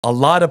a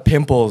lot of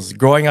pimples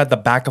growing at the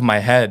back of my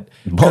head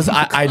because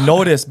I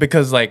noticed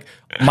because like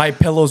my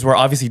pillows were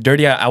obviously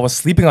dirty. I was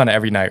sleeping on it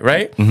every night,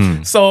 right?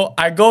 So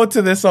I go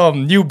to this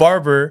new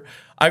barber.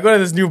 I go to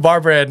this new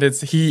barber and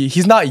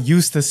he's not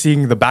used to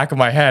seeing the back of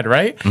my head,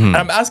 right? And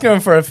I'm asking him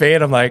for a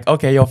fade. I'm like,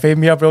 okay, yo, fade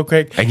me up real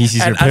quick. And he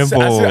sees your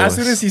pimples. As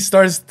soon as he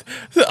starts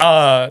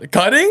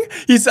cutting,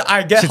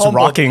 I get Shit's humbled.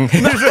 rocking.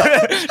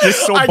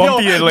 Just so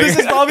bumpy. And like, this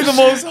is probably the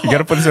most... You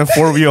gotta put this in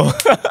 4-wheel.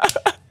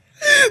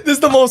 This is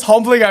the most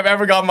humbling I've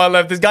ever got in my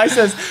life. This guy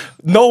says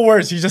no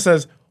words. He just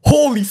says,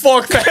 holy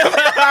fuck,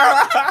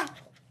 man.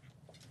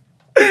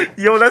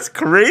 Yo, that's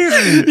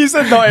crazy. He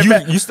said no.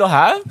 You still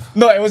have?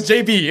 No, it was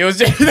JB. It was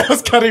JB that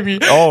was cutting me.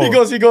 Oh.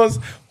 He goes,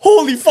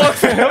 holy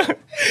fuck, man.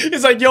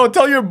 He's like, yo,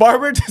 tell your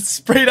barber to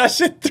spray that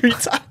shit 3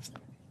 times.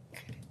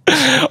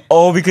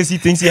 Oh, because he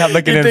thinks you have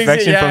like an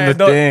infection from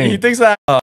the thing. He thinks that...